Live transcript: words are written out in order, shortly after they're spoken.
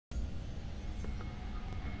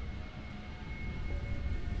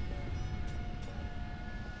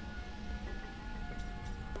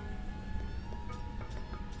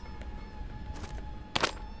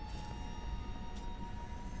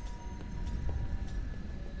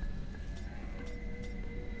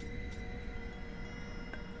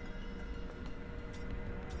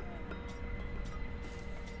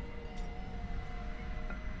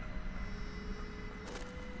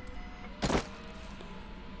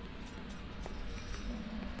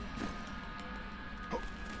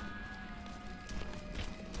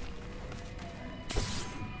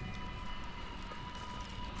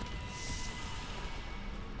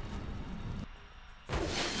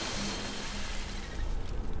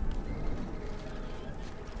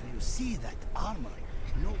see that armor.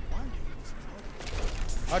 No wonder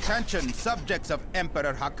it's Attention, subjects of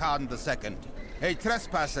Emperor Hakan II. A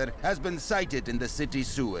trespasser has been sighted in the city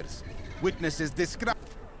sewers. Witnesses describe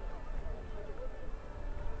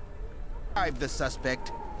the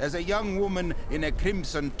suspect as a young woman in a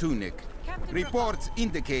crimson tunic. Reports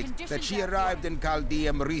indicate that she arrived in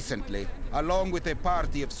Chaldeum recently, along with a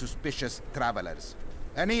party of suspicious travelers.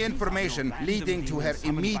 Any information leading to her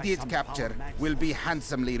immediate capture will be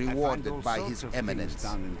handsomely rewarded by His Eminence.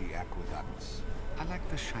 Down in the aqueducts. I like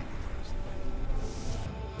the shiny ones.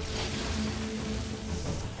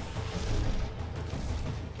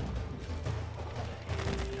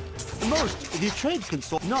 The Trade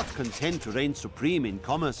Consortium not content to reign supreme in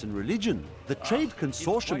commerce and religion. The Trade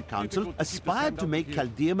Consortium Council aspired to make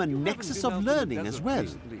Chaldeum a nexus of learning as well.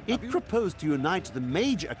 It proposed to unite the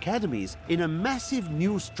mage academies in a massive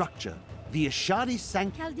new structure. The Ashari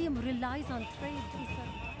Chaldeum relies on trade, Ethan.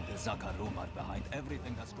 the Zakarum are behind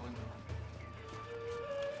everything that's going on.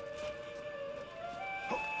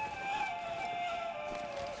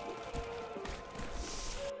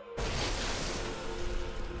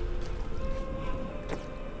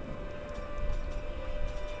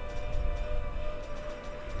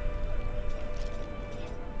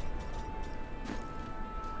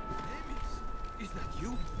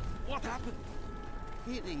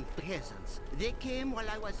 Thieving peasants. They came while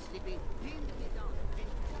I was sleeping.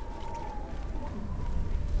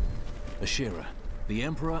 Ashira, the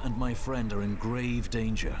Emperor and my friend are in grave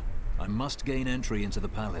danger. I must gain entry into the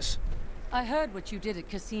palace. I heard what you did at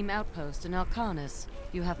Qasim Outpost in Alcanis.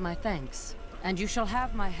 You have my thanks. And you shall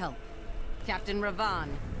have my help. Captain Ravan,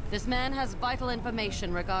 this man has vital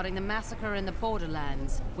information regarding the massacre in the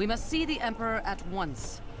borderlands. We must see the Emperor at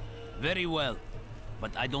once. Very well,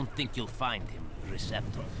 but I don't think you'll find him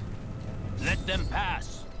receptive. Let them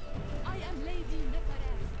pass! I am Lady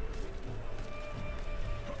Neferes.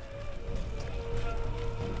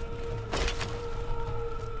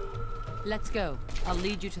 Let's go. I'll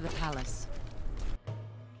lead you to the palace.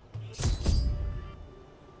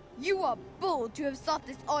 You are bold to have sought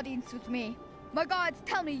this audience with me. My guards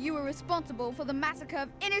tell me you were responsible for the massacre of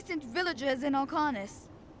innocent villagers in Alcanis.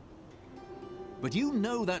 But you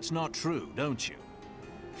know that's not true, don't you?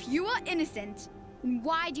 If you are innocent, then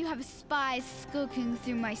why do you have spies skulking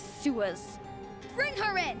through my sewers? Bring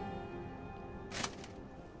her in!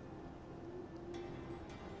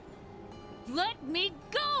 Let me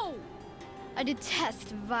go! I detest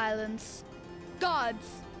violence. Guards,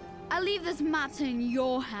 I leave this matter in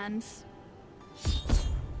your hands.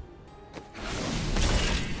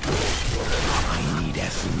 I need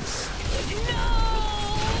essence. No!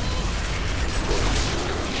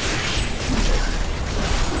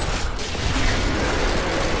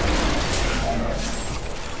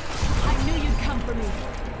 I knew you'd come for me.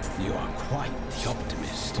 You are quite the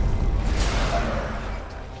optimist.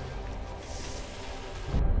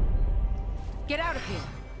 Get out of here.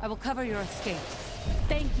 I will cover your escape.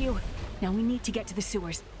 Thank you. Now we need to get to the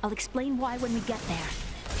sewers. I'll explain why when we get there.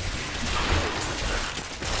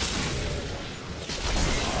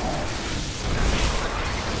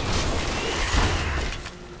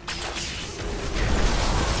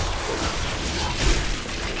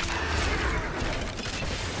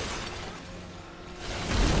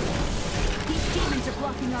 These demons are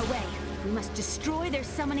blocking our way. We must destroy their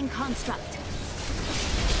summoning construct.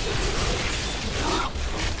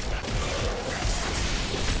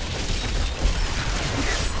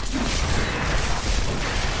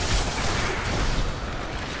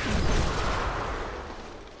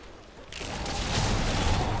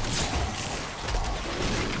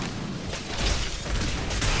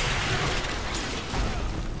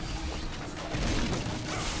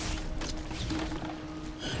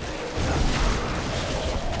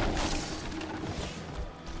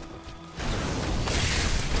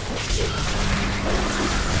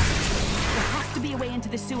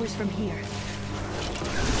 The sewers from here.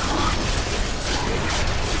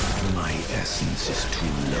 My essence is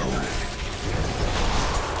too low.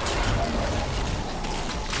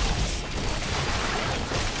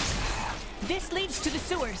 This leads to the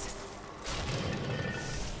sewers.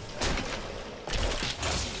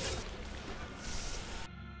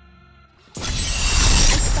 I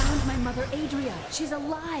found my mother Adria. She's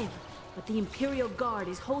alive. But the Imperial Guard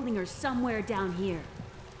is holding her somewhere down here.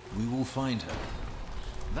 We will find her.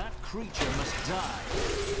 That creature must die.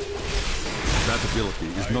 That ability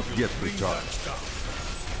is not yet recharged.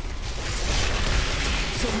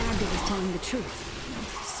 So Magda was telling the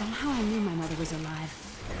truth. Somehow I knew my mother was alive.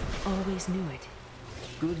 Always knew it.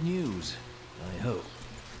 Good news, I hope.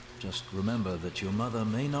 Just remember that your mother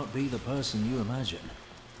may not be the person you imagine.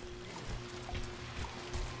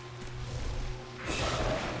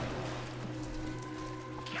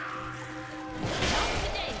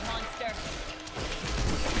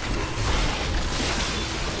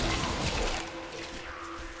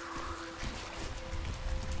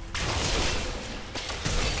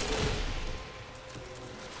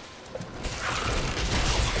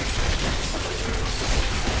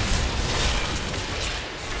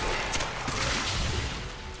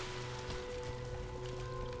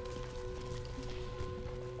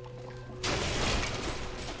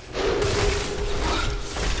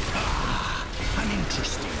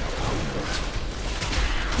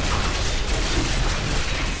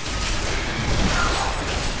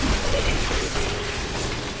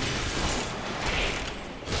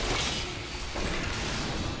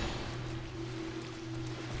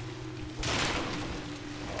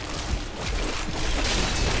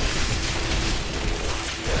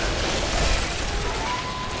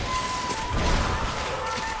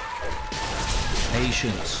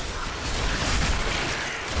 Patience.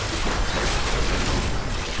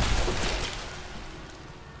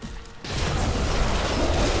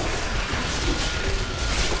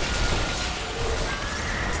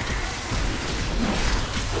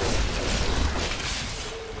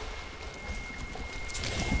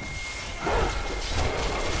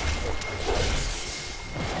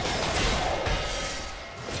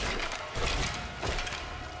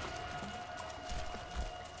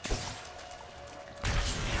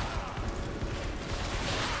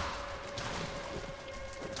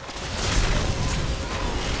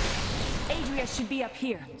 Should be up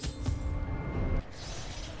here.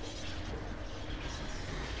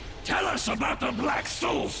 Tell us about the Black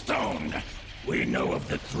Soul Stone. We know of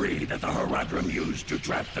the 3 that the Horadrim used to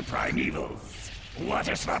trap the primevals. What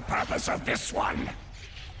is the purpose of this one?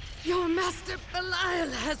 Your master Belial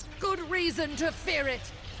has good reason to fear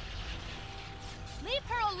it. Leave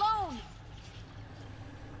her alone!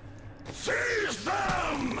 Seize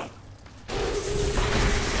them!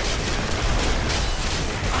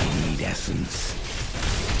 I need essence.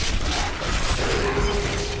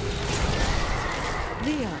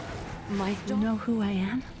 Leah, You know who I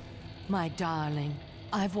am? My darling,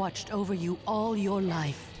 I've watched over you all your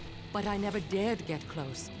life, but I never dared get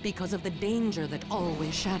close because of the danger that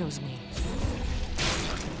always shadows me.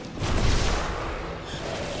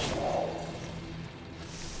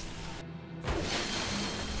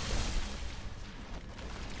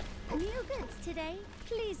 New goods today.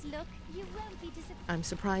 Please look. You won't be disappointed. I'm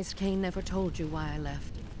surprised Cain never told you why I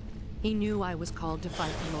left. He knew I was called to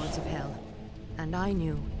fight the Lords of Hell, and I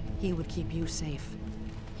knew he would keep you safe.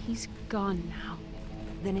 He's gone now.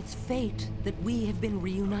 Then it's fate that we have been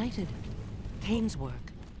reunited. Cain's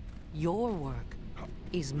work, your work,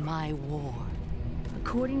 is my war.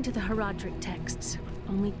 According to the Horadric texts,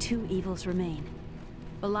 only 2 evils remain.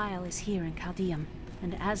 Belial is here in Caldeum,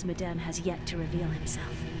 and Azmodan has yet to reveal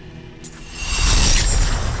himself.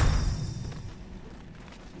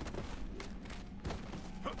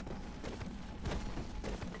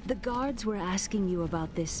 The guards were asking you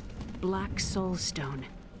about this Black Soul Stone.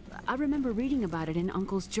 I remember reading about it in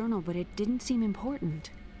Uncle's journal, but it didn't seem important.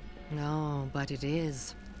 No, but it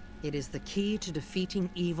is. It is the key to defeating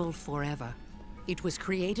evil forever. It was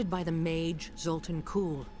created by the mage Zoltan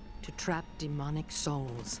Kuhl to trap demonic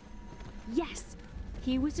souls. Yes!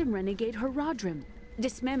 He was a renegade Horadrim,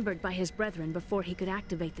 dismembered by his brethren before he could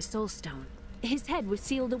activate the Soul Stone. His head was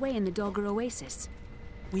sealed away in the Dogger Oasis.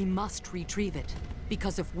 We must retrieve it,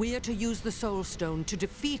 because if we're to use the Soul Stone to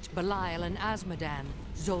defeat Belial and Azmodan,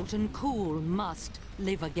 Zoltan Kuhl must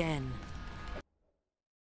live again.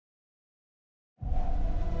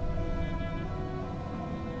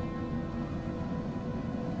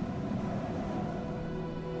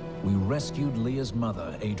 We rescued Leah's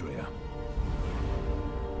mother, Adria.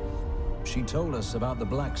 She told us about the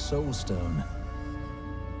Black Soul Stone,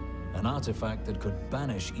 an artifact that could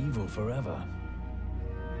banish evil forever.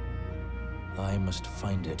 I must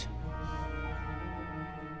find it.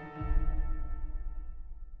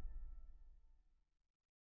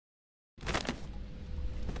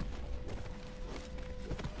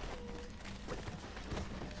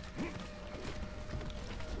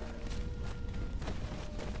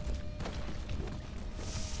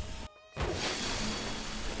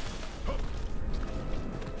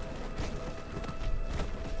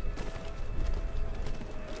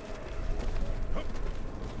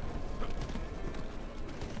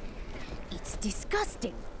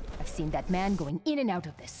 Disgusting! I've seen that man going in and out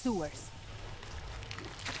of the sewers.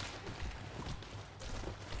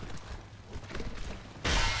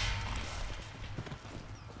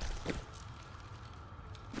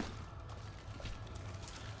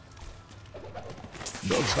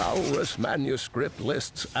 The Valrus manuscript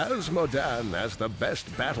lists Azmodan as the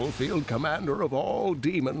best battlefield commander of all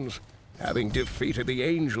demons, having defeated the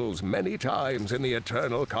angels many times in the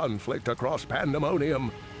eternal conflict across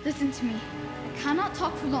Pandemonium. Listen to me. I cannot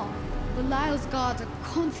talk for long. Belial's guards are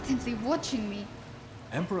constantly watching me.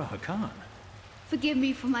 Emperor Hakan? Forgive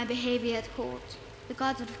me for my behavior at court. The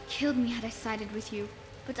gods would have killed me had I sided with you.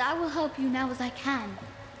 But I will help you now as I can.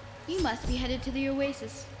 You must be headed to the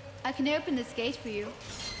Oasis. I can open this gate for you.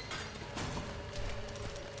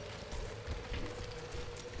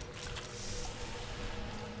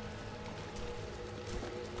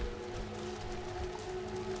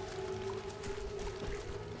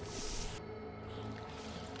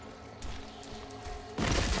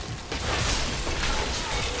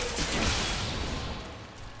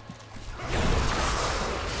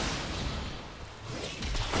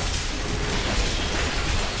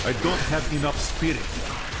 I don't have enough spirit.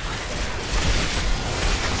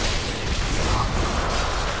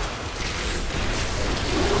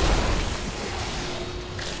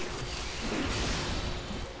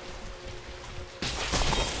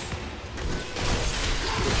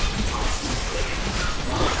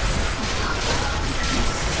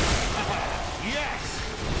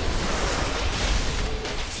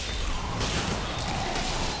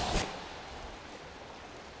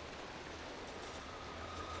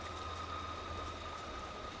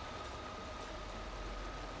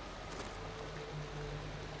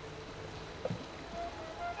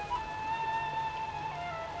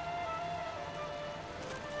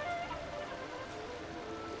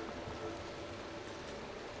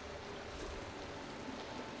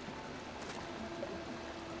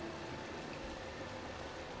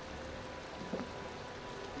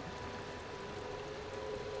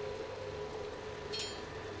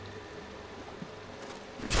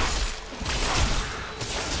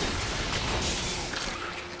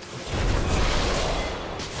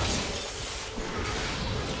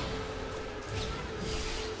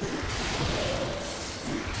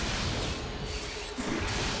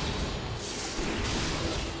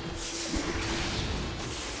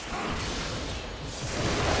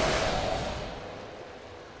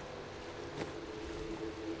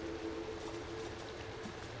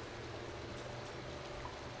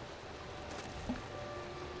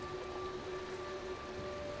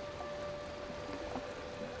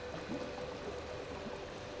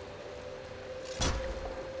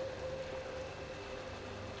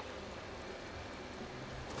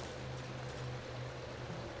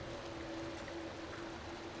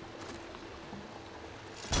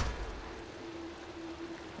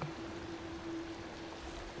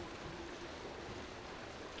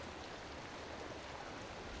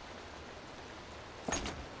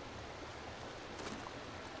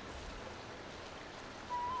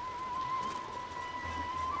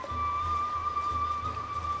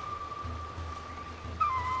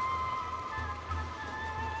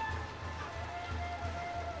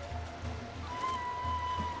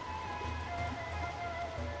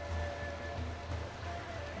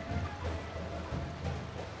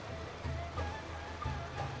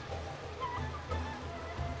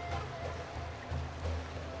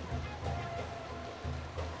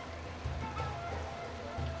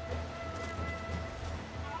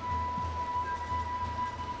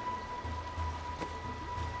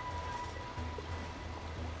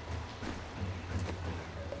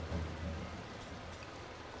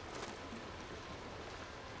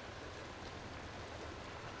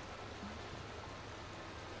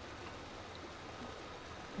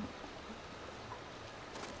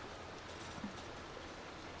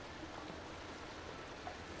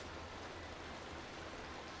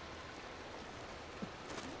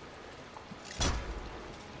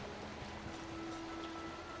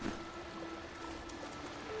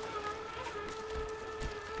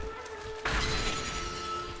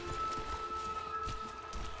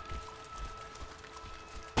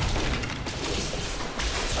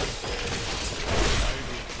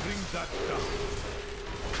 that down.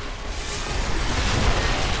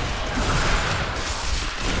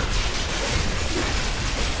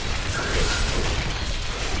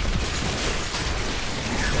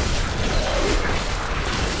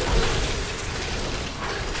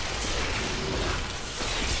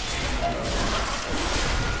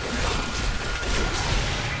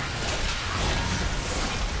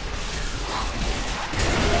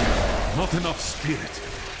 Not enough spirit.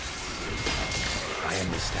 I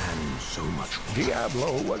understand so much.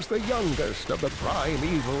 Diablo was the youngest of the prime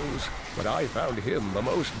evils, but I found him the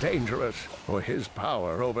most dangerous, for his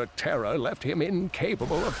power over terror left him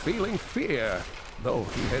incapable of feeling fear. Though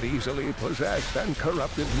he had easily possessed and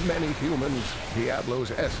corrupted many humans,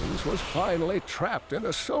 Diablo's essence was finally trapped in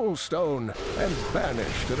a soul stone and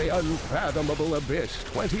banished to the unfathomable abyss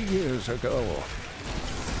 20 years ago.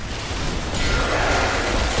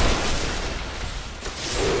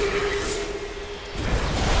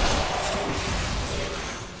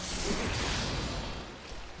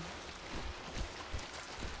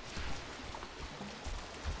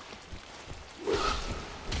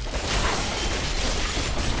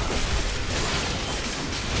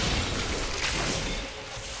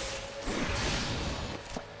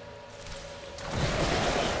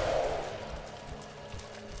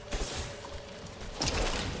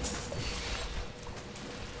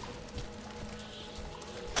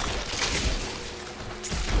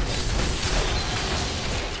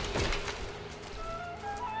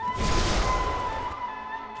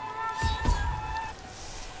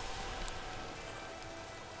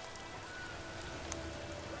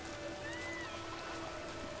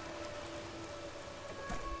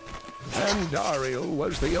 Dariel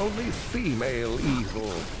was the only female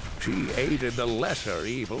evil. She aided the lesser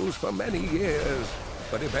evils for many years,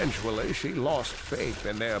 but eventually she lost faith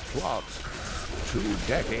in their plots. 2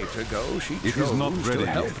 decades ago, she chose to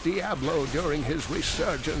help Diablo during his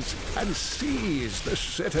resurgence and seize the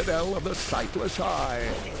citadel of the Sightless Eye.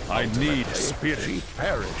 I need spirit. She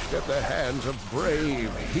perished at the hands of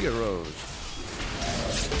brave heroes.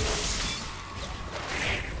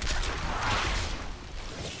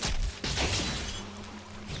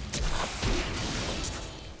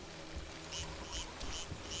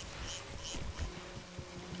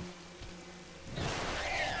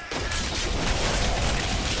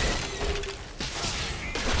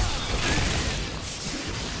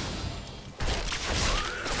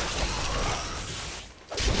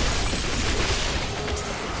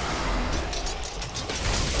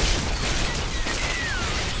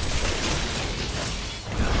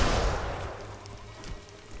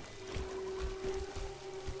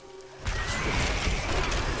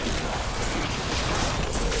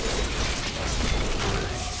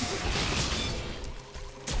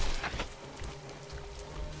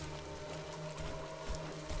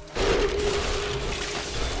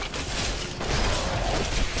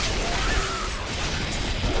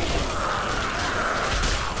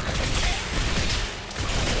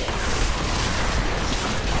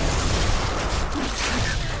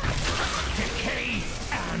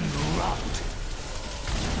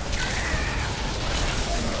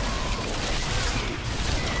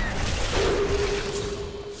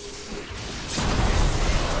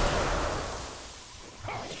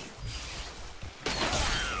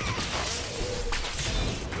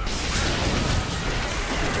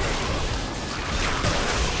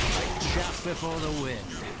 Before the wind.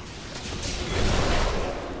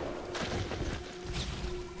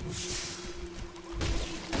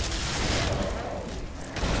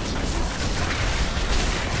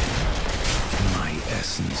 My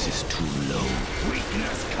essence is too low.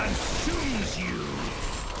 Weakness consumes you.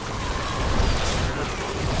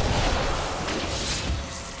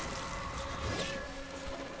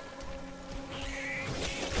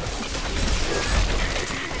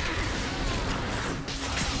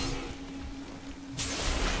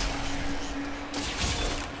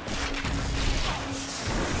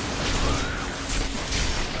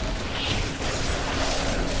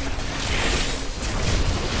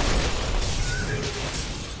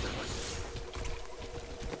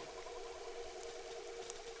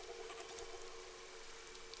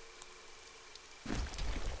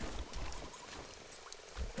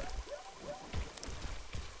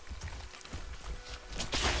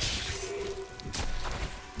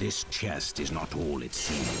 This chest is not all it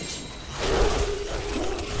seems.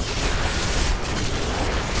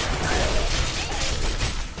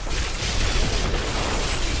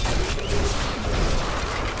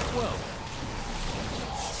 Well.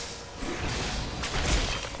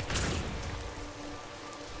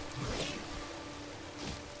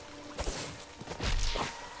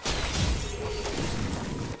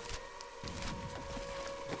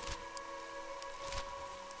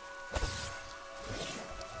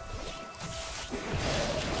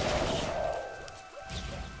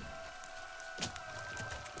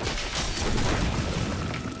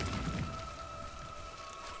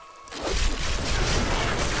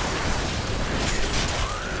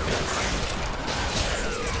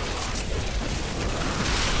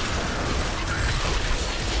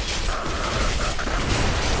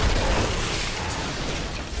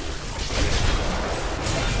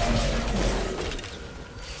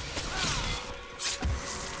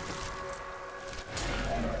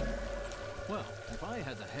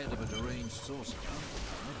 Source code.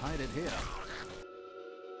 I'd hide it here.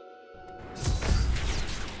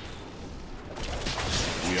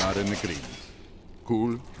 We are in agreement.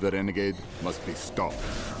 Kul, the renegade, must be stopped.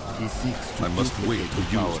 He seeks to wait to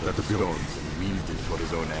use that ability stones and wield it for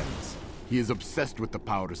his own ends. He is obsessed with the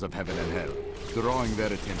powers of heaven and hell. Drawing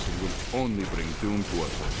their attention will only bring doom to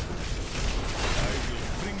us all. I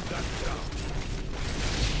will bring that down.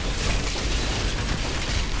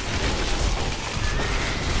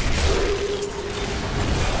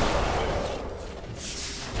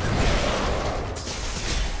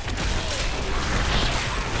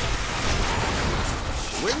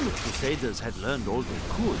 When the Crusaders had learned all they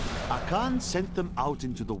could, Akan sent them out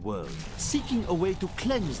into the world, seeking a way to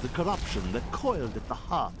cleanse the corruption that coiled at the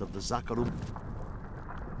heart of the Zakarum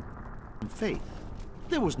faith.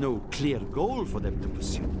 There was no clear goal for them to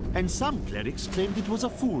pursue, and some clerics claimed it was a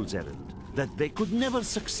fool's errand, that they could never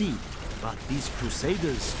succeed. But these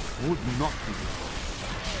Crusaders would not be.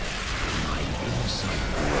 My insight.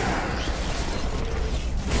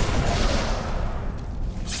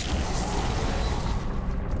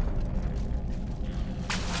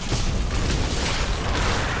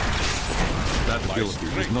 That ability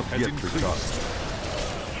is not yet recharged.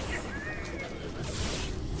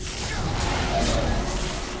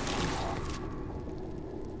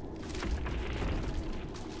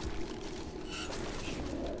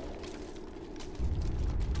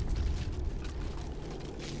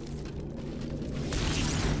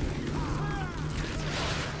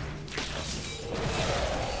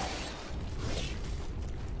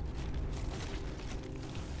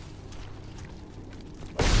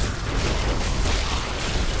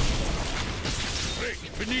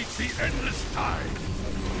 Beneath the endless tide.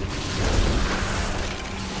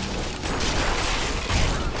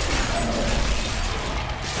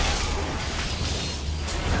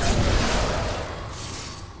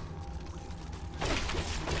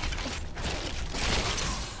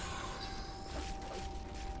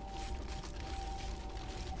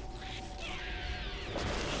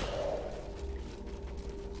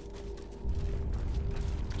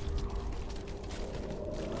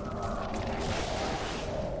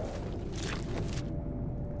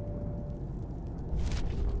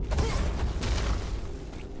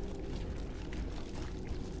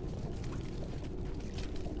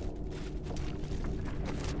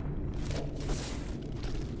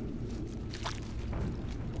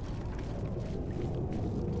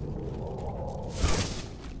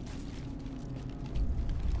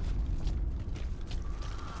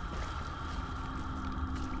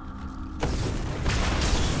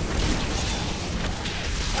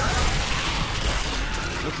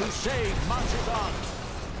 The crusade marches on!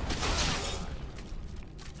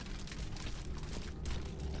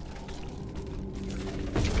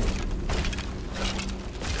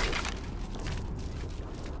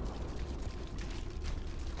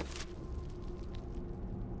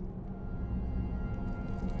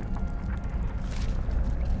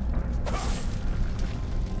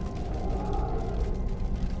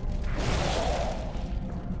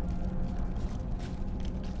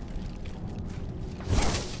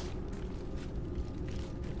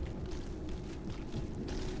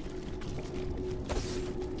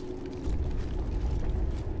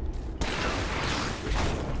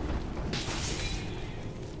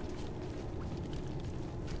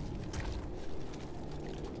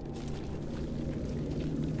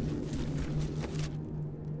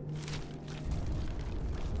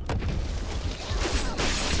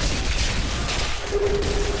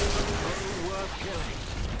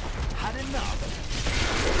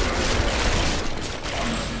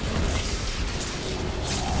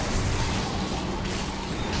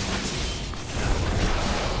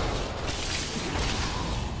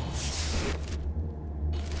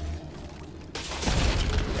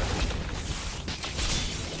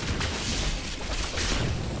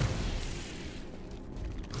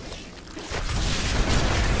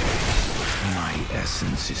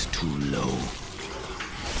 Essence is too low.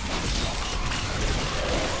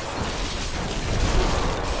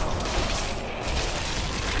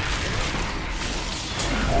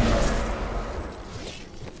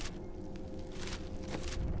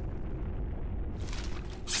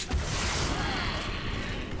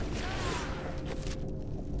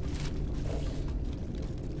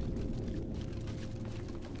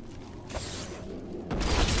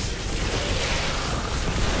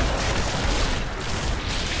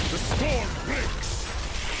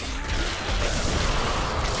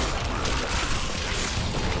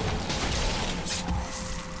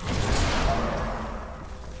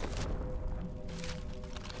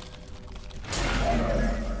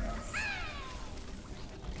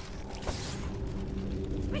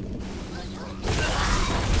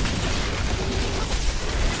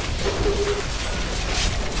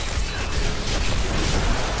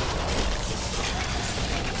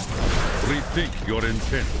 your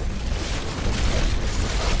intent.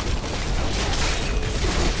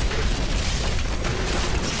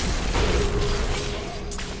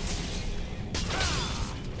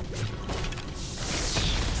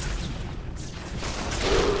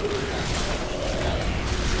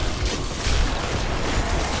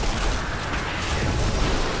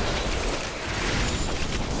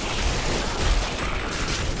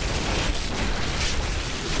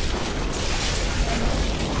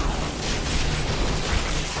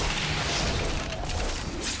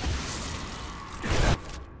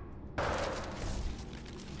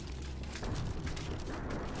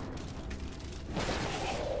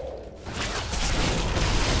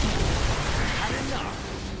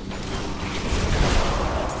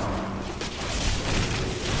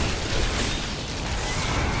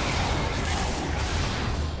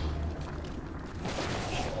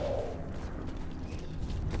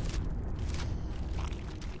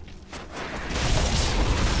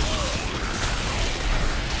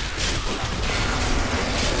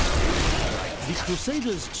 The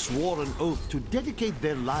Crusaders swore an oath to dedicate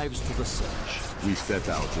their lives to the search. We set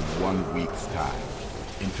out in 1 week's time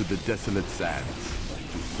into the desolate sands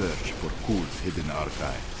to search for Kul's hidden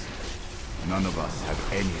archives. None of us had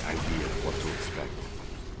any idea what to expect.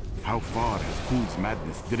 How far has Kul's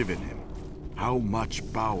madness driven him? How much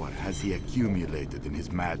power has he accumulated in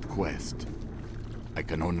his mad quest? I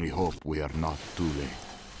can only hope we are not too late.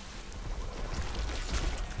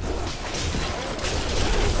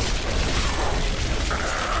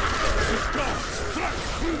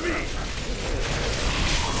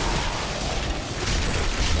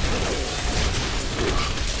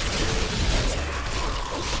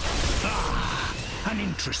 An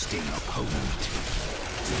interesting opponent.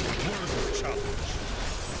 Worth a challenge.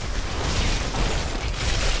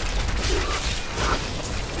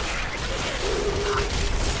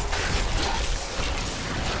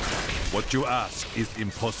 What you ask is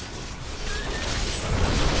impossible.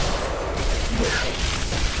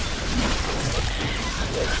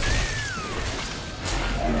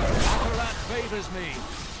 Akarat favors me.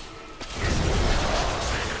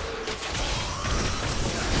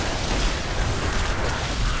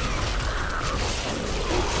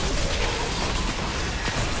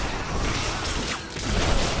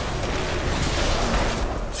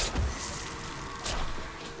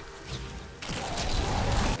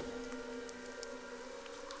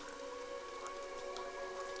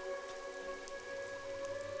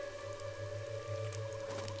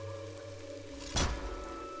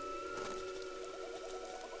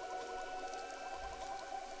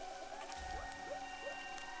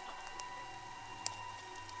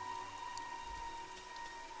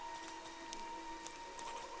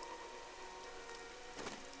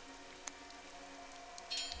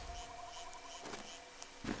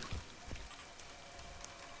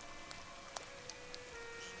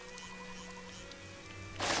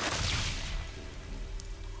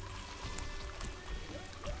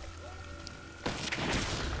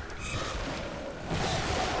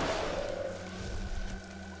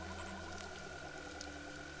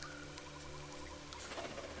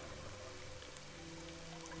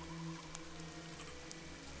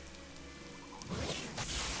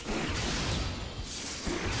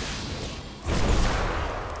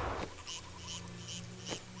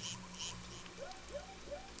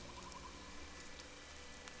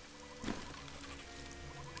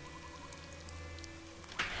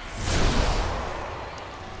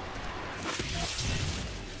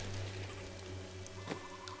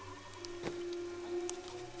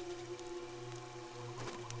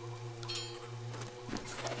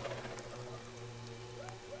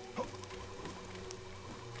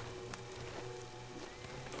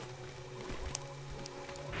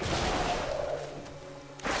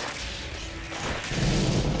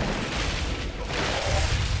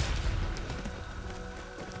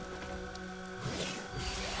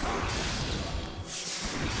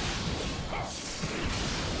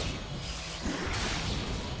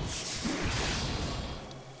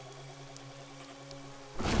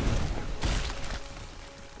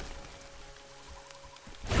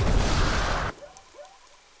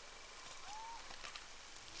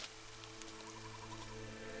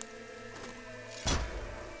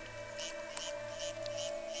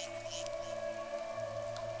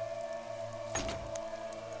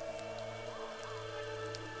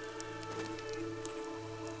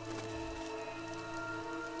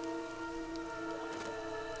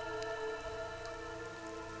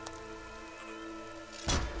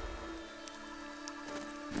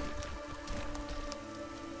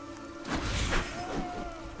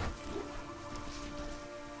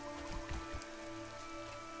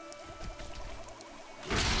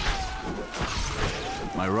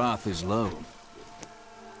 wrath is low.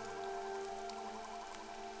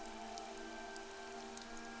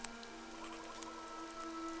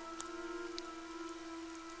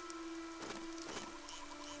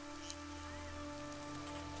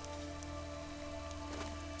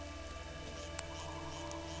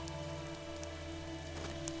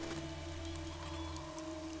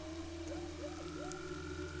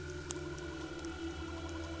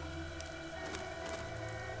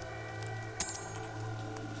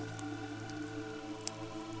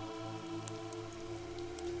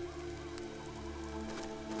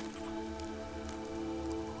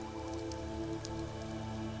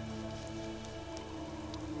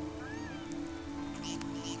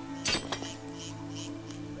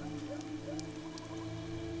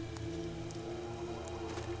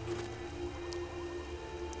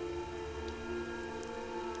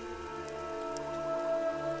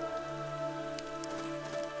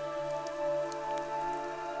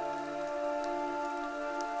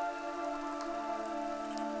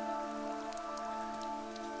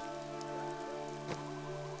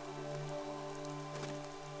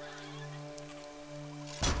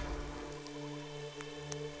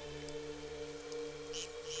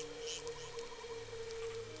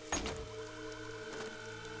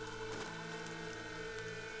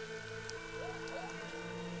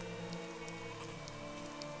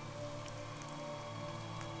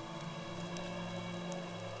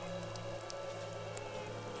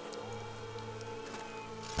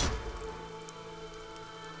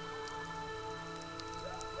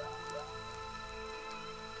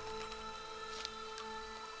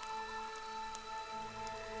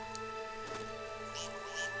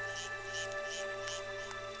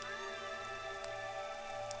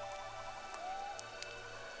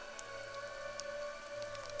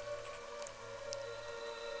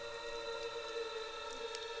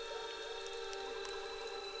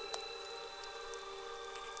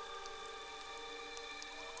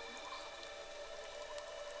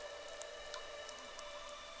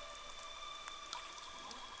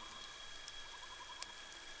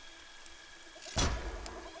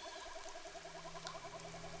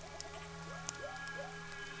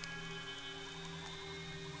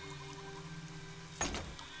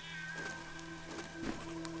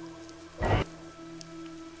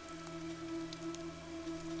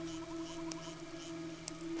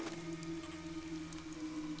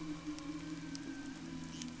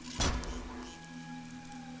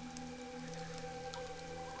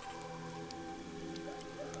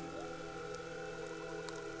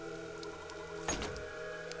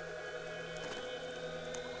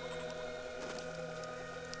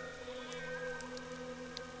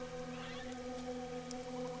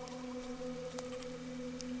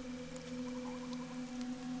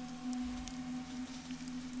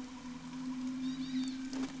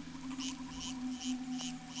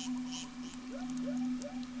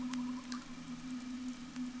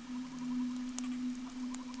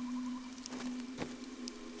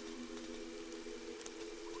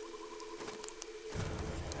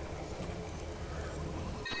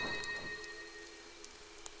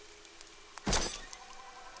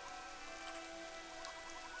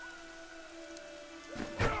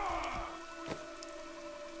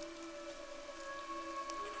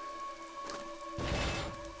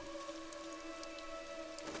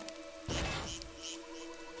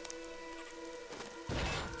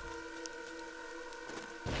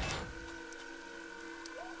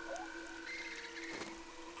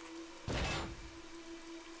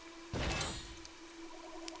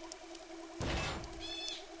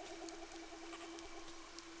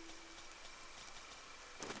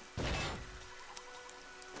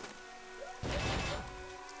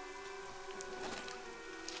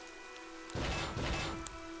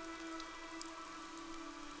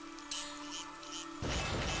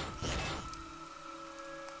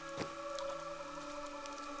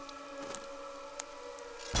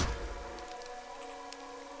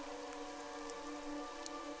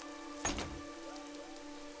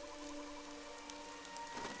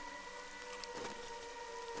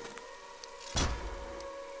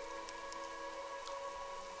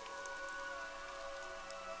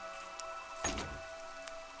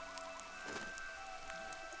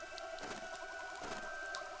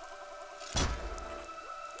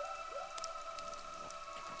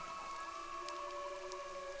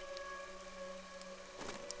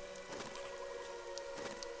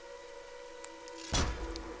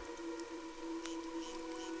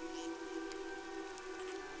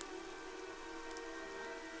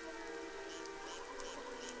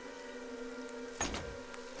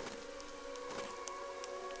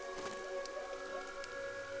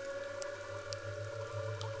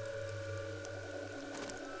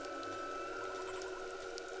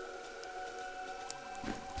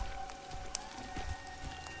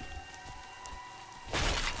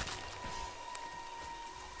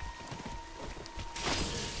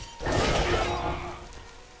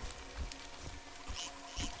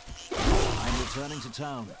 returning to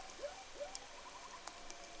town.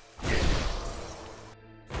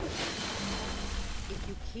 If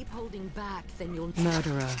you keep holding back, then you'll...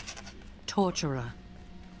 Murderer. Torturer.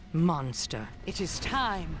 Monster. It is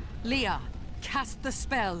time. Leah, cast the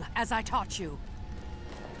spell as I taught you.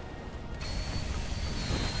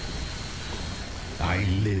 I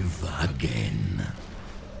live again.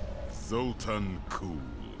 Zoltan Kuhl.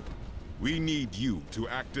 We need you to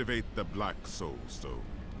activate the Black Soul Stone.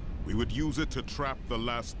 We would use it to trap the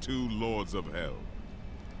last 2 Lords of Hell.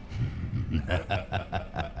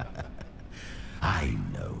 I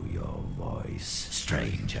know your voice,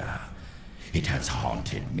 stranger. It has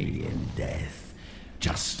haunted me in death,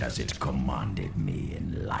 just as it commanded me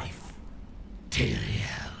in life.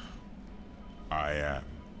 Tyrael. I am,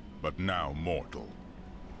 but now mortal.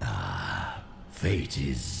 Ah, fate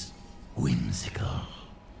is whimsical.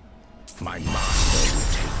 My master will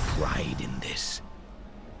take pride in this.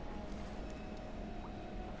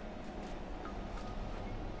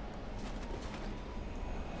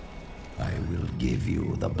 I will give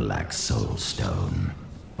you the Black Soul Stone,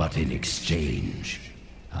 but in exchange,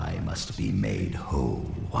 I must be made whole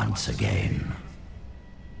once again.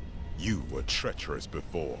 You were treacherous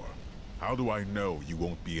before. How do I know you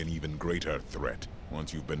won't be an even greater threat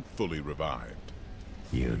once you've been fully revived?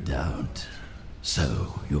 You don't.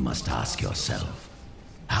 So you must ask yourself,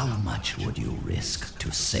 how much would you risk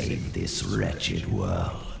to save this wretched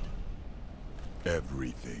world?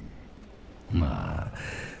 Everything.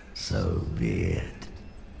 So be it.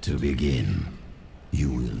 To begin, you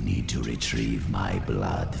will need to retrieve my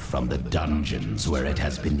blood from the dungeons where it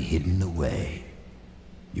has been hidden away.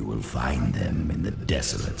 You will find them in the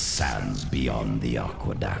desolate sands beyond the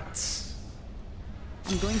aqueducts.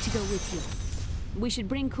 I'm going to go with you. We should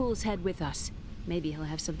bring Kuhl's head with us. Maybe he'll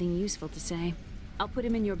have something useful to say. I'll put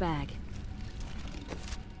him in your bag.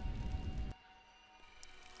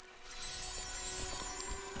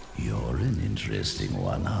 You're an interesting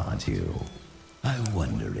one, aren't you? I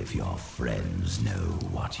wonder if your friends know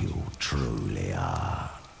what you truly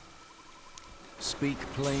are. Speak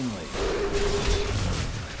plainly.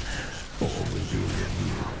 All will be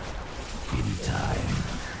revealed in time.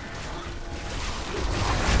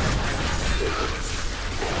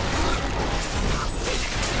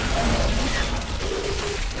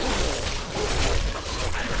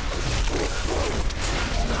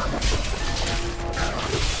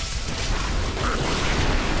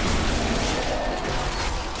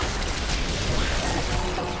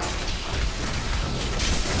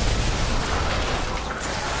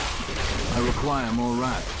 I require more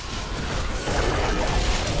rat.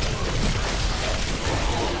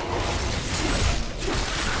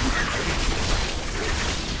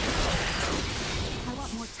 I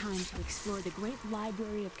want more time to explore the great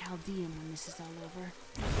library of Chaldean when this is all over.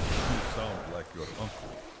 You sound like your uncle.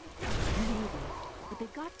 Maybe, but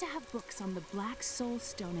they've got to have books on the Black Soul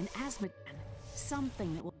Stone and Asmodan.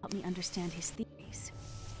 Something that will help me understand his theories.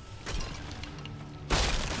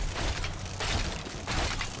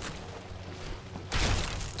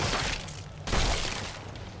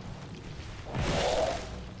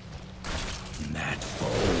 That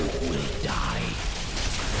foe will die.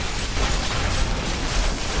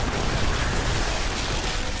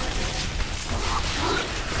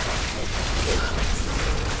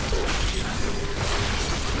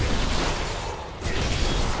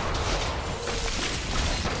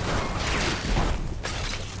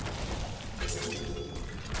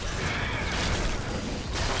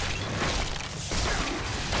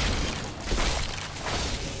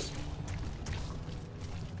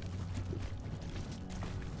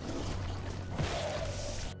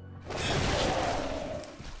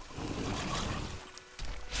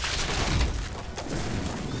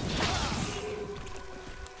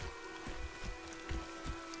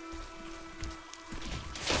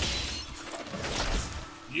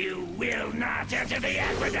 You will not enter the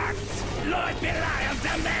aqueducts! Lord Belial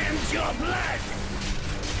demands your blood!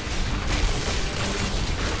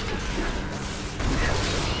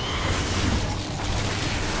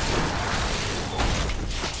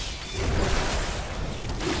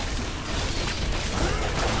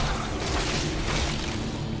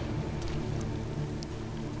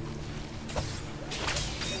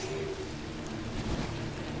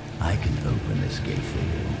 I can open this gate for you.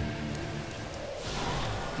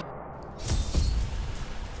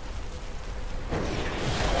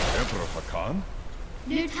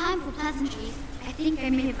 No time for pleasantries. I think I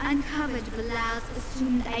may have uncovered Belial's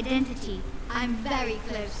assumed identity. I'm very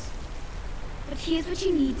close. But here's what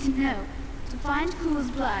you need to know. To find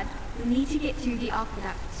Kuhl's blood, you'll need to get through the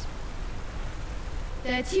aqueducts.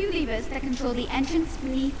 There are 2 levers that control the entrance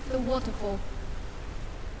beneath the waterfall.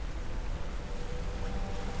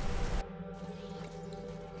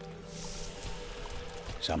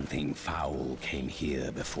 Something foul came here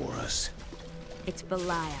before us. It's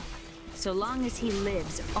Belial. So long as he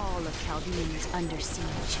lives, all of Chaldean is under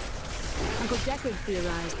siege. Uncle Deckard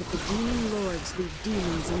theorized that the demon lords leave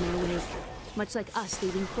demons in their wake, much like us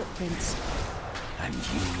leaving footprints. And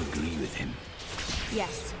you agree with him?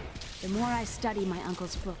 Yes. The more I study my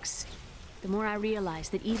uncle's books, the more I realize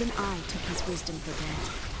that even I took his wisdom for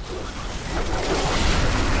granted.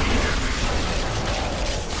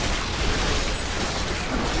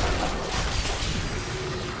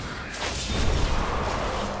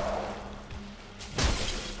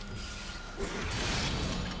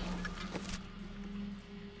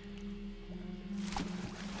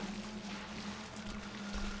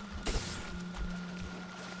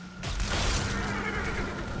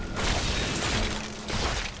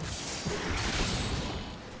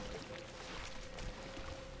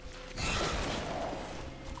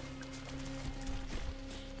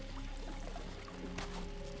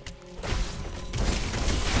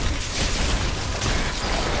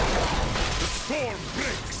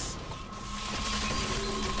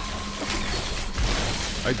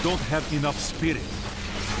 I don't have enough spirit.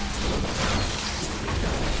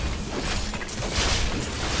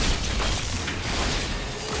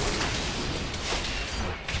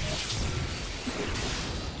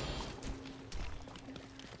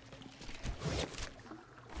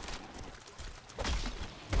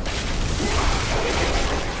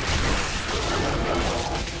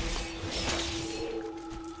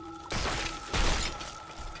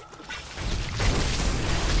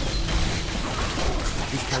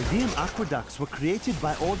 Chaldean aqueducts were created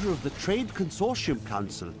by order of the Trade Consortium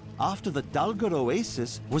Council after the Dulgar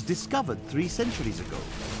Oasis was discovered 3 centuries ago.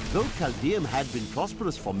 Though Chaldean had been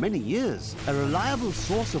prosperous for many years, a reliable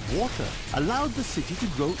source of water allowed the city to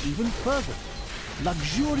grow even further.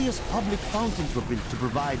 Luxurious public fountains were built to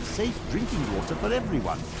provide safe drinking water for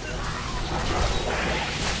everyone.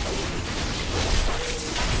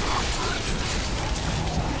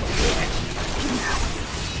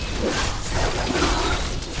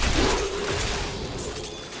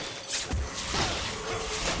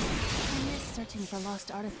 Searching for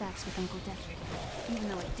lost artifacts with Uncle Deckard, even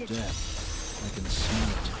though I didn't. Death. I can smell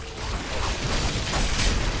it.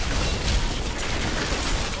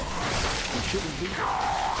 It shouldn't be.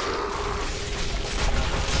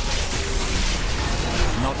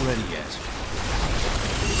 Not ready yet.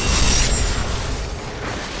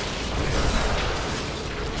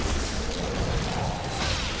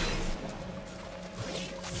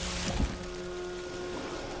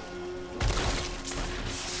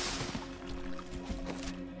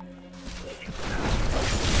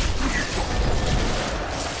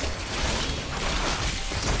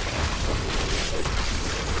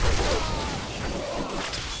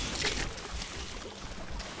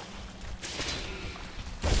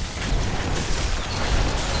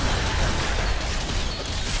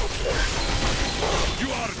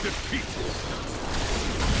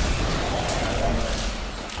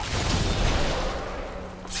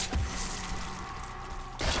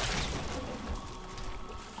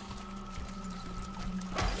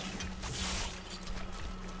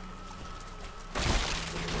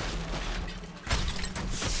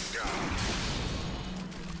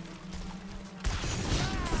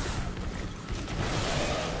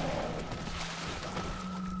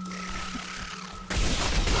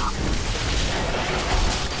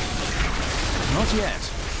 Not yet.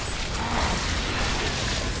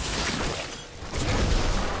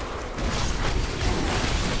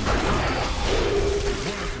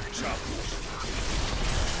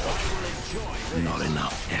 Not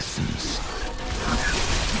enough essence.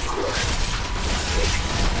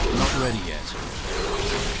 Not ready yet.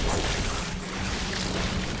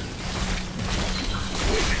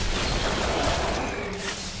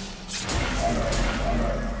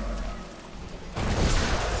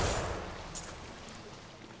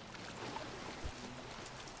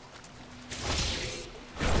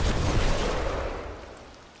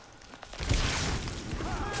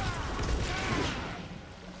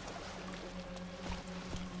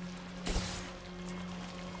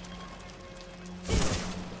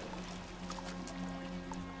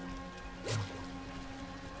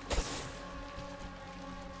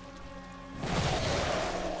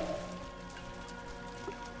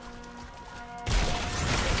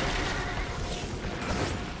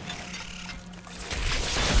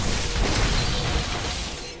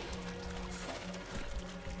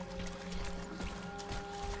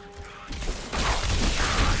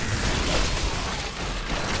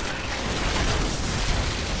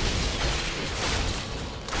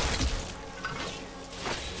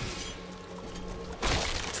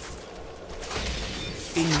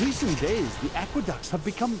 In recent days, the aqueducts have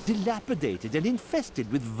become dilapidated and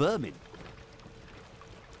infested with vermin.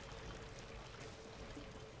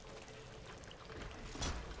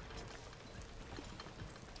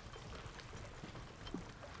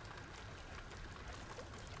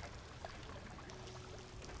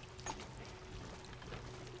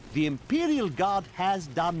 The Imperial Guard has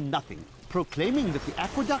done nothing, proclaiming that the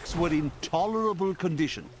aqueducts were in tolerable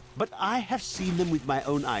condition. But I have seen them with my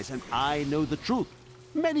own eyes, and I know the truth.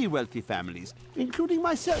 Many wealthy families, including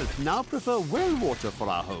myself, now prefer well water for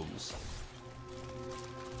our homes.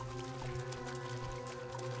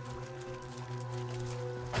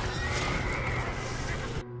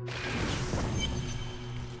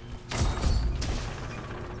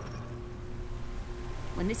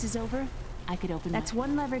 When this is over, I could open That's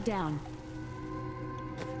one lever down.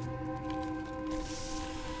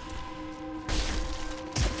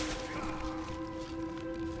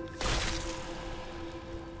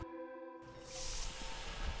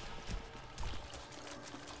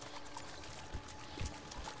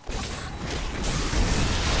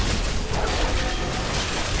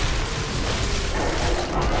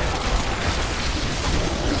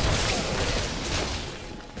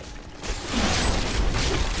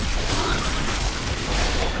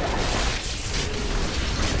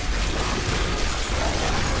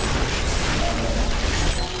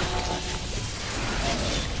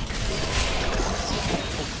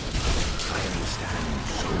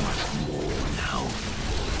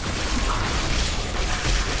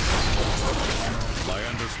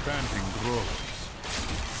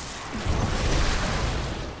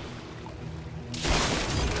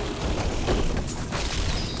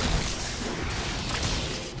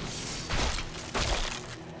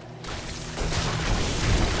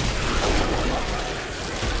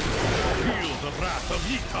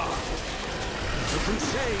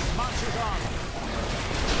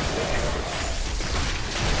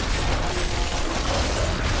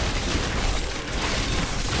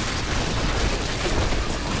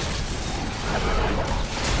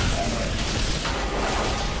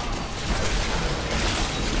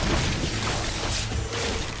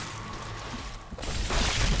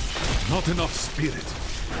 Not enough spirit.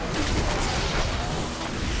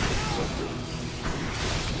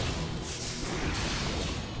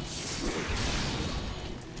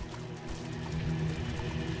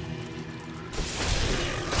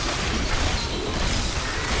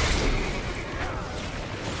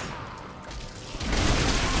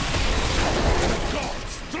 God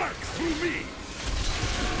struck through me!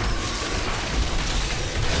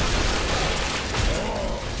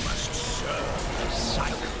 All must serve the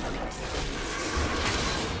cycle.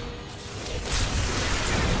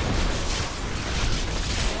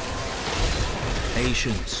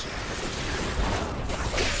 Patience.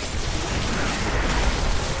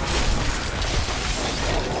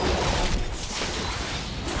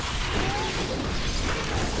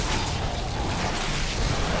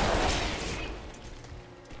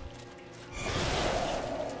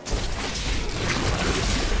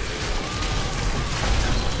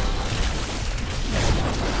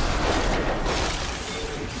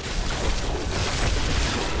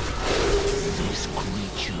 This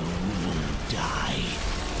creature will die.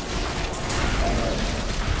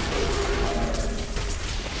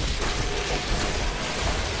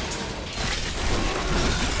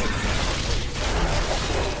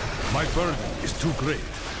 My burden is too great.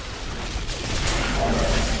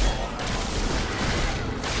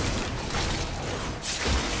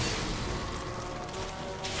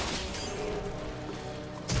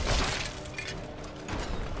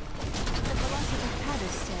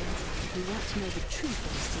 If you want to know the truth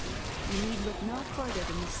of the city, you need look no further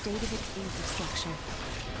than the state of its infrastructure.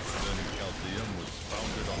 Then Chaldeum was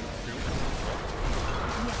founded on filth?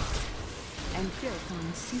 Yes, and built on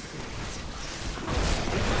secrets.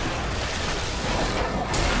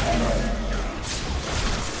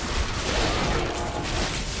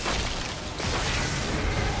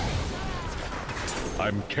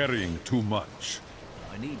 I'm carrying too much.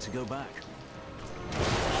 I need to go back.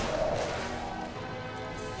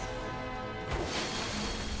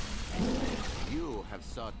 You have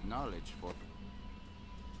sought knowledge for...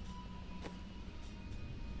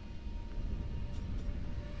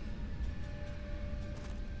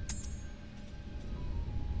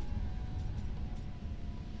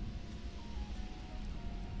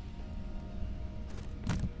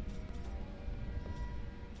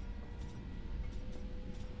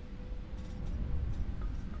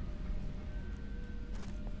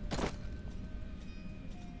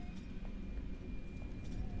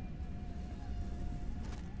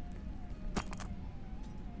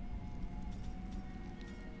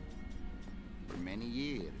 many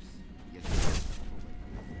years.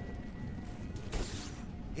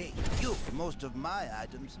 Hey, you! Most of my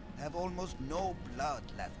items have almost no blood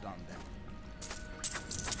left on them.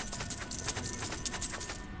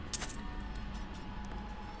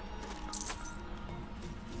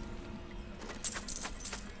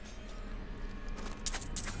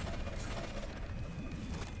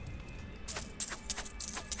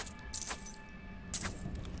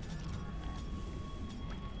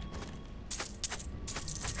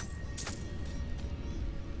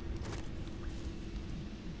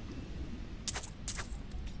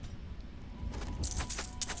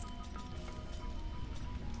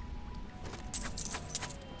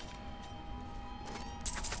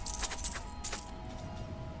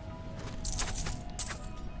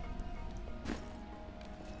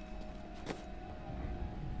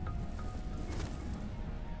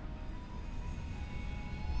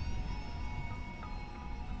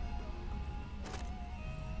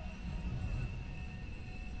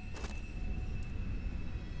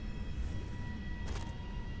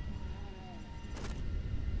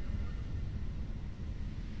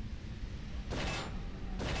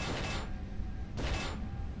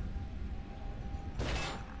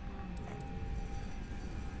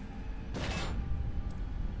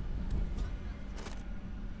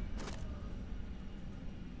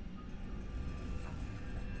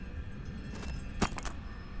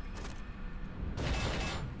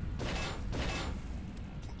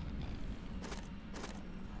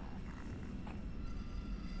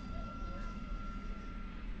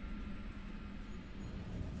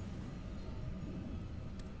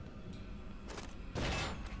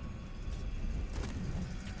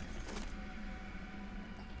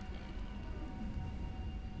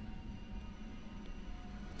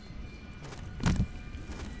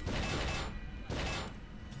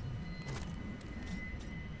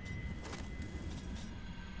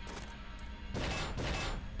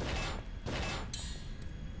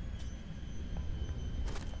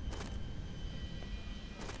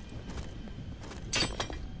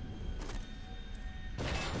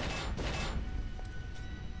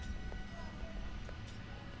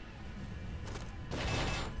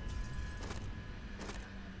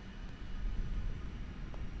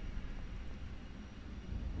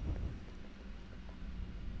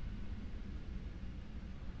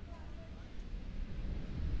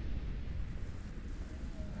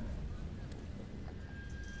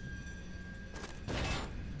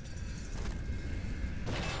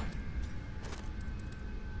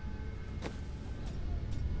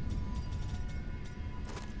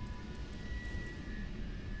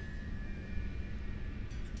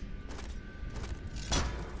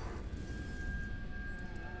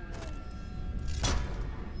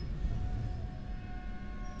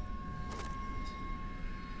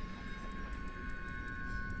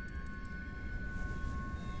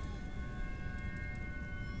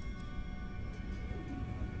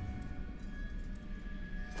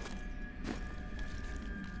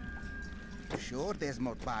 Sure, there's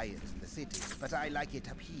more buyers in the city, but I like it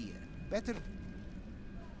up here. Better...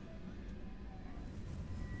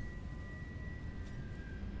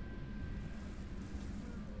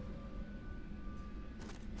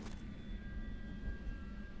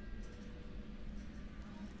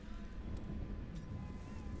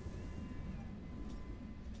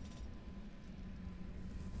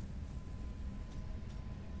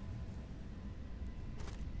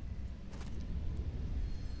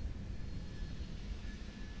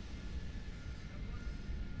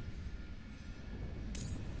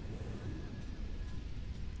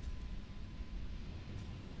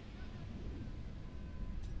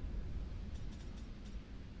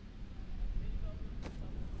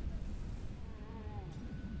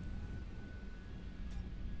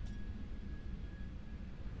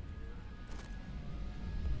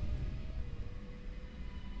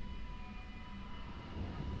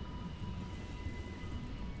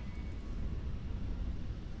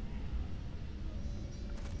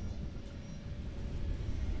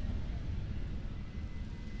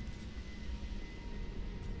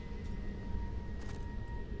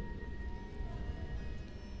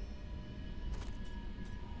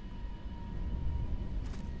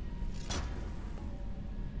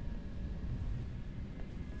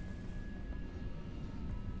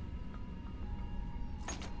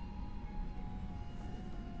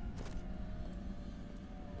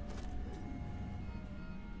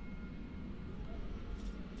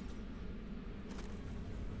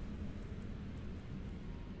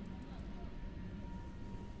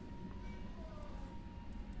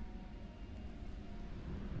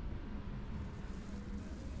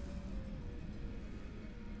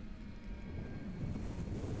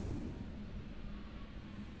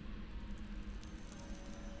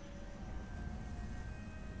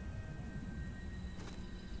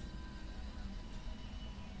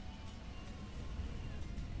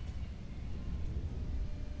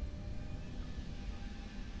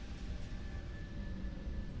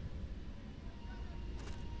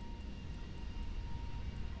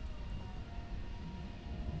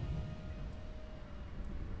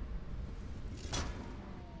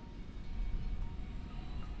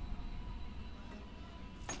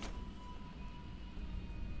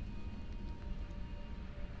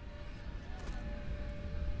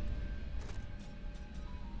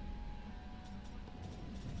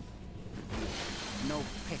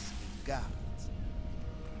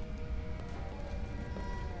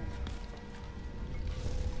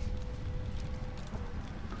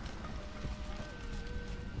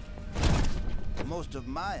 most of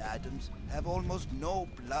my items have almost no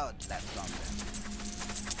blood left on them.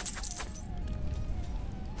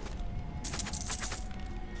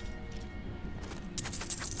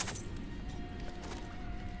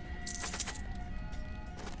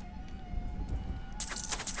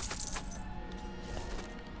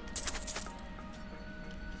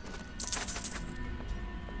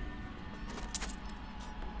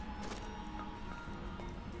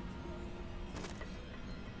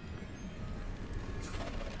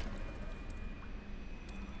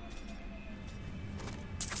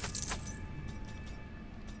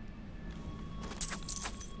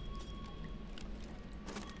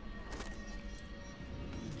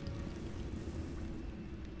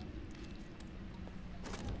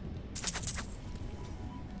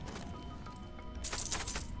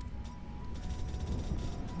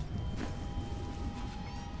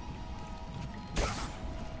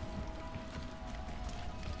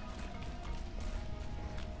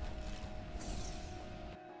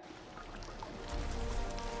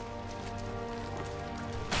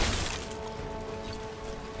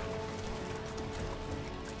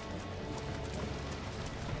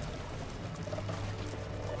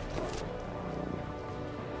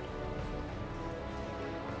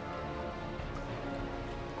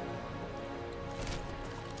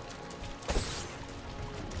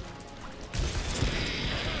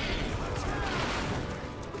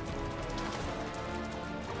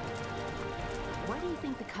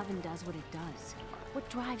 The Coven does what it does. What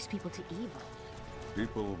drives people to evil?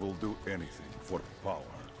 People will do anything for power.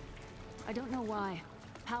 I don't know why.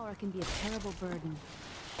 Power can be a terrible burden.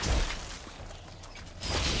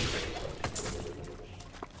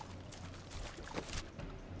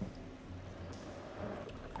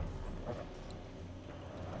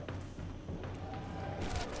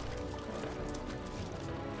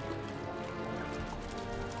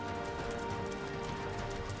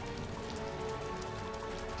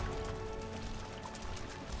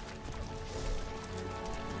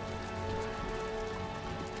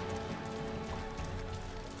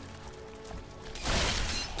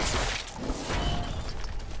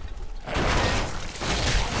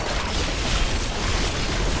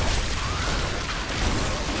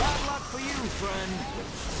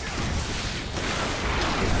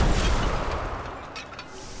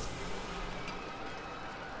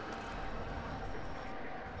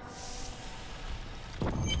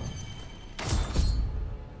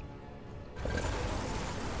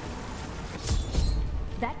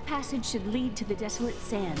 That passage should lead to the Desolate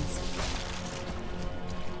Sands.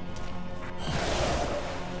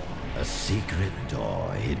 A secret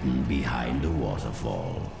door hidden behind a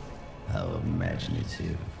waterfall. How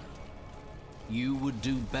imaginative. You would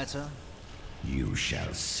do better? You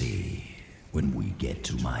shall see when we get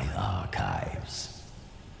to my archives.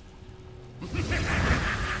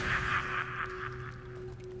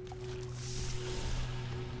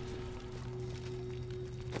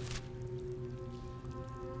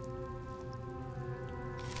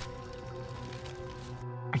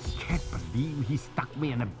 I can't believe he stuck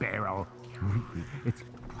me in a barrel. It's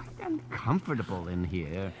quite uncomfortable in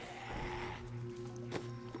here.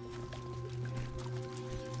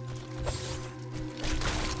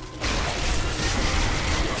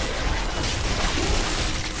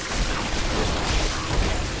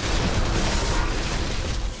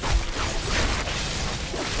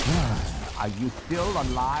 Are you still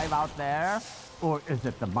alive out there? Or is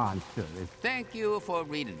it the monster? Thank you for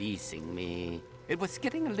releasing me. It was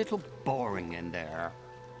getting a little boring in there.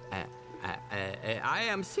 I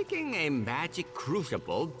am seeking a magic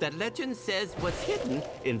crucible that legend says was hidden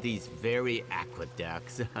in these very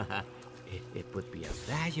aqueducts. It would be a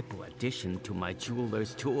valuable addition to my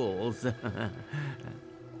jeweler's tools.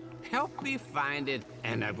 Help me find it,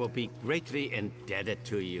 and I will be greatly indebted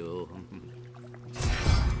to you.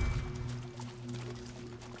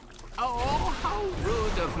 Oh, how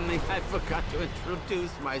rude of me. I forgot to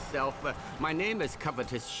introduce myself. My name is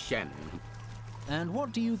Covetous Shen. And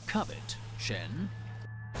what do you covet, Shen?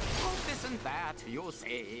 Oh, this and that, you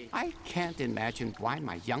see. I can't imagine why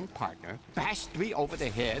my young partner bashed me over the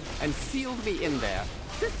head and sealed me in there.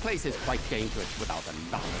 This place is quite dangerous without a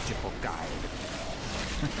knowledgeable guide.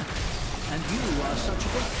 And you are such a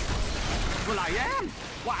good... Well, I am.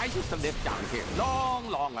 Well, I used to live down here long,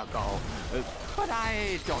 long ago. But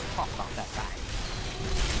I don't talk about that guy.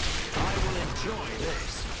 I will enjoy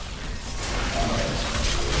this.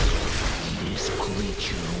 This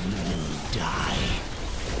creature will die.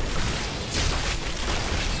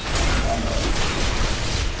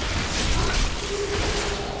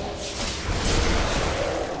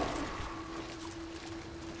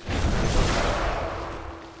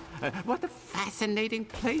 What a fascinating fascinating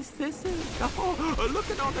place this is. Oh, look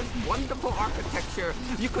at all this wonderful architecture.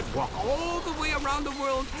 You could walk all the way around the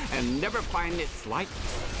world and never find its like.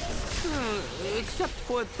 Except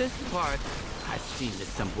for this part. I've seen it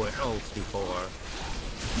somewhere else before.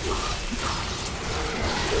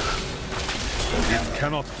 It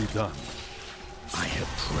cannot be done. I have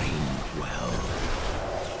trained well.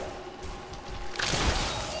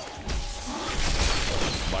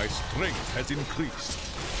 My strength has increased.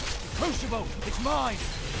 Crucible, it's mine!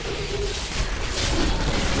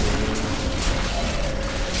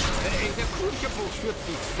 The crucible should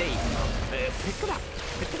be safe. Pick it up.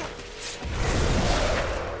 Pick it up.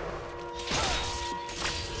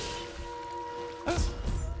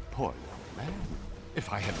 Poor young man.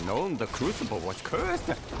 If I had known the crucible was cursed,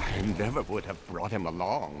 I never would have brought him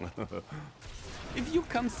along. If you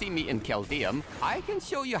come see me in Chaldeum, I can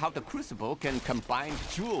show you how the crucible can combine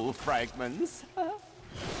jewel fragments.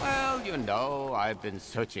 Well, you know, I've been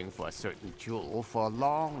searching for a certain jewel for a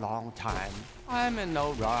long, long time. I'm in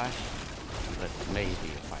no rush. But maybe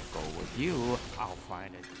if I go with you, I'll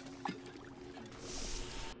find it.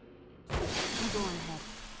 You go on ahead.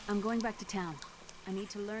 I'm going back to town. I need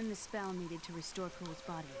to learn the spell needed to restore Cool's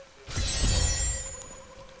body.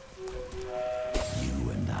 You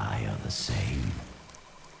and I are the same.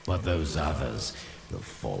 But those others, the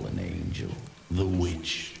fallen angel, the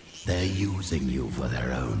witch, they're using you for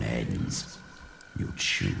their own ends. You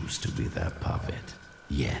choose to be their puppet.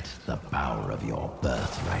 Yet the power of your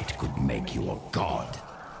birthright could make you a god.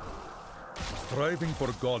 Striving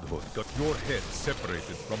for godhood got your head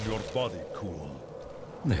separated from your body, Cool.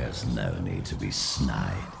 There's no need to be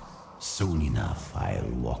snide. Soon enough,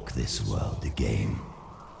 I'll walk this world again.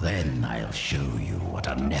 Then I'll show you what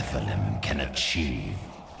a Nephilim can achieve.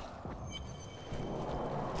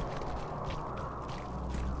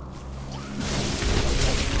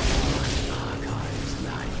 Archives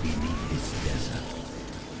lie beneath this desert.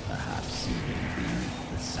 Perhaps even beneath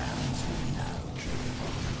the sands we now tread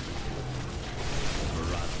upon.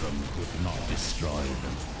 Ratham could not destroy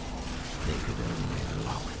them. They could only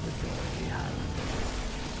lock the door behind them.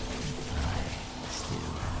 I still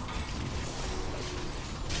have the key.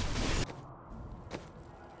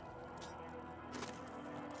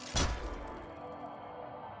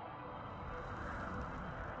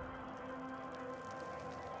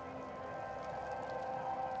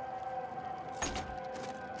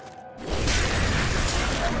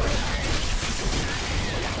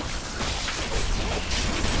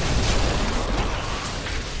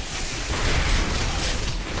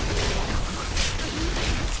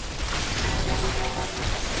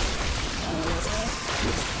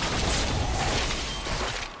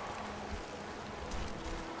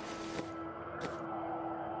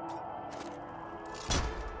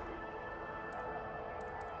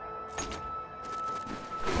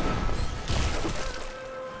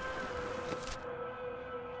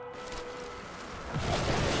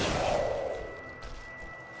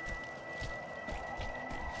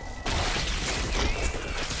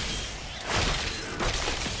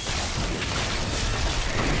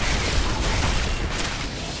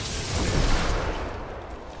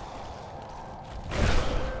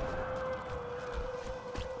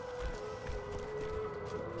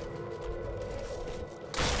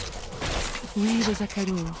 We, the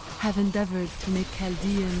Zakaru, have endeavored to make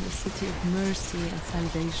Chaldean a city of mercy and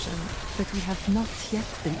salvation, but we have not yet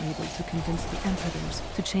been able to convince the emperors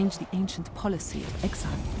to change the ancient policy of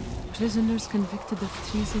exile. Prisoners convicted of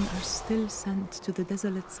treason are still sent to the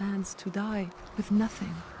desolate sands to die, with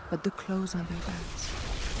nothing but the clothes on their backs.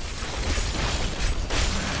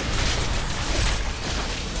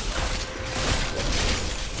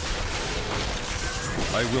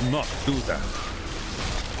 I will not do that.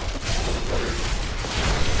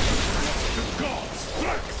 The gods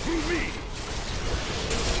struck through me!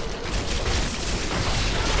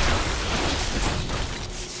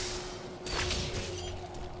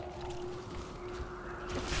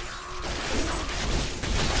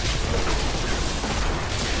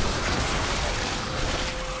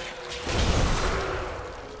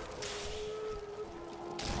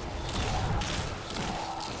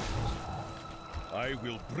 I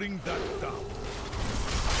will bring that down.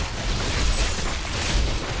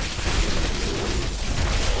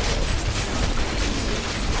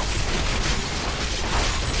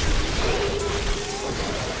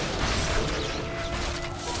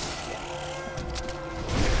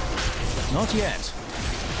 Not yet.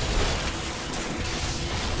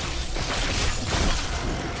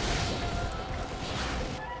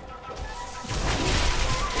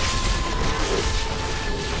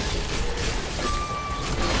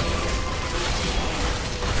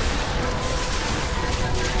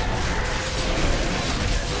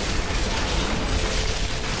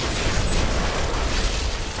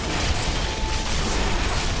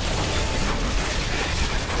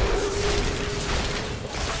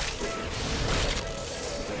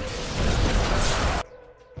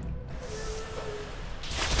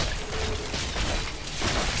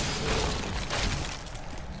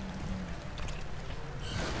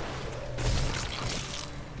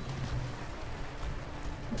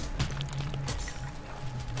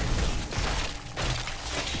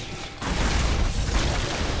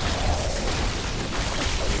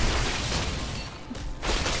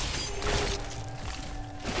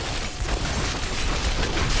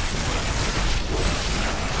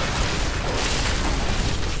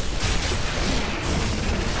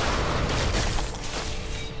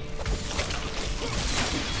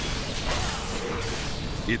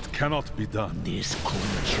 It cannot be done. This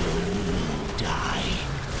creature will die.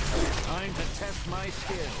 Time to test my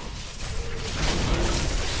skills.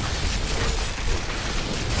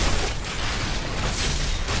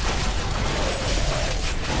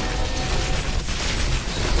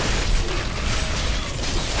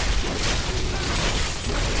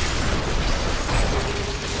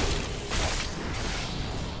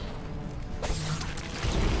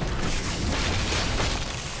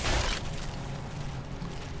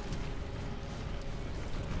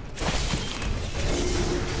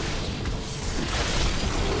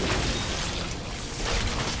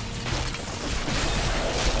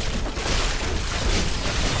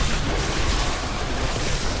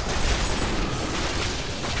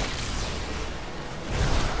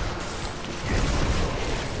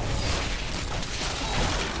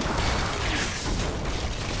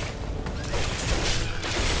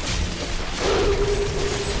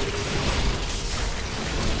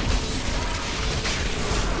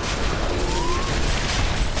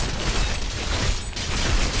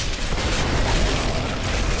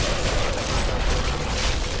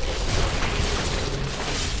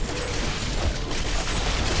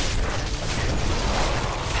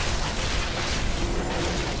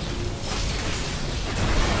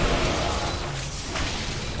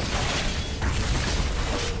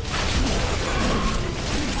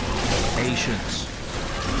 Patience.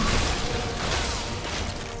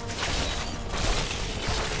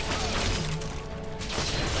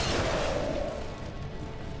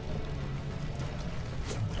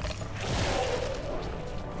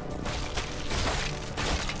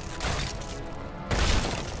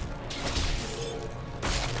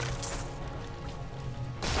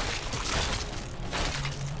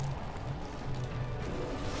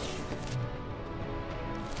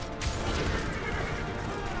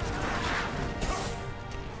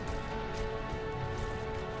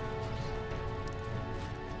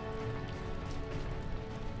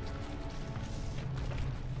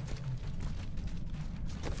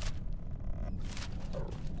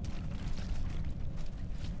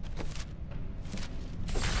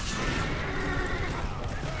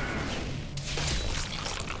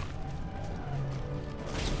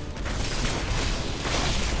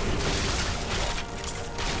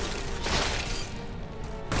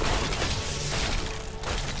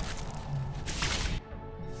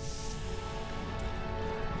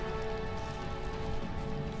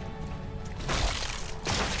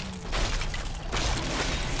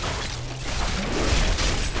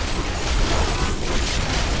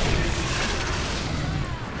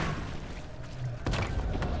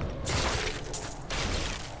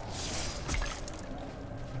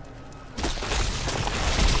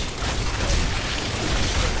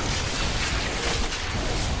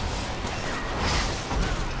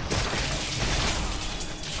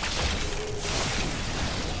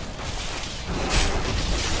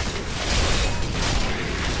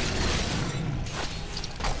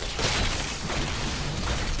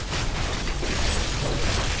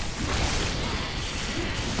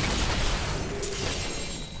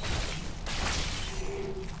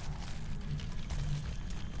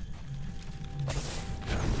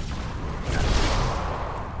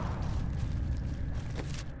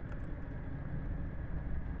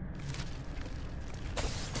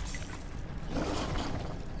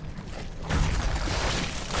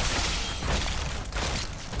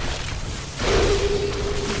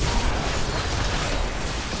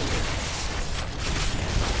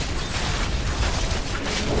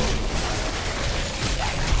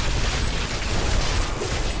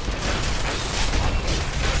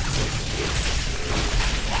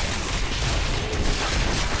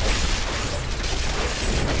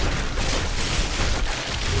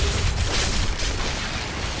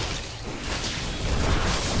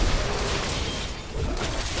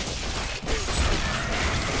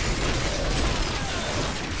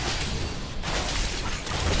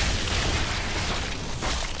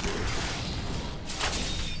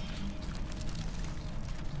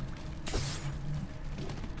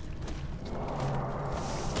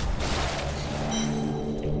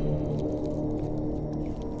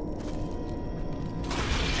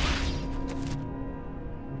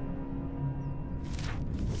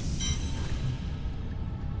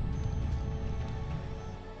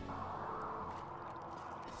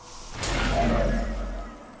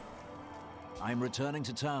 I'm returning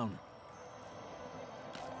to town.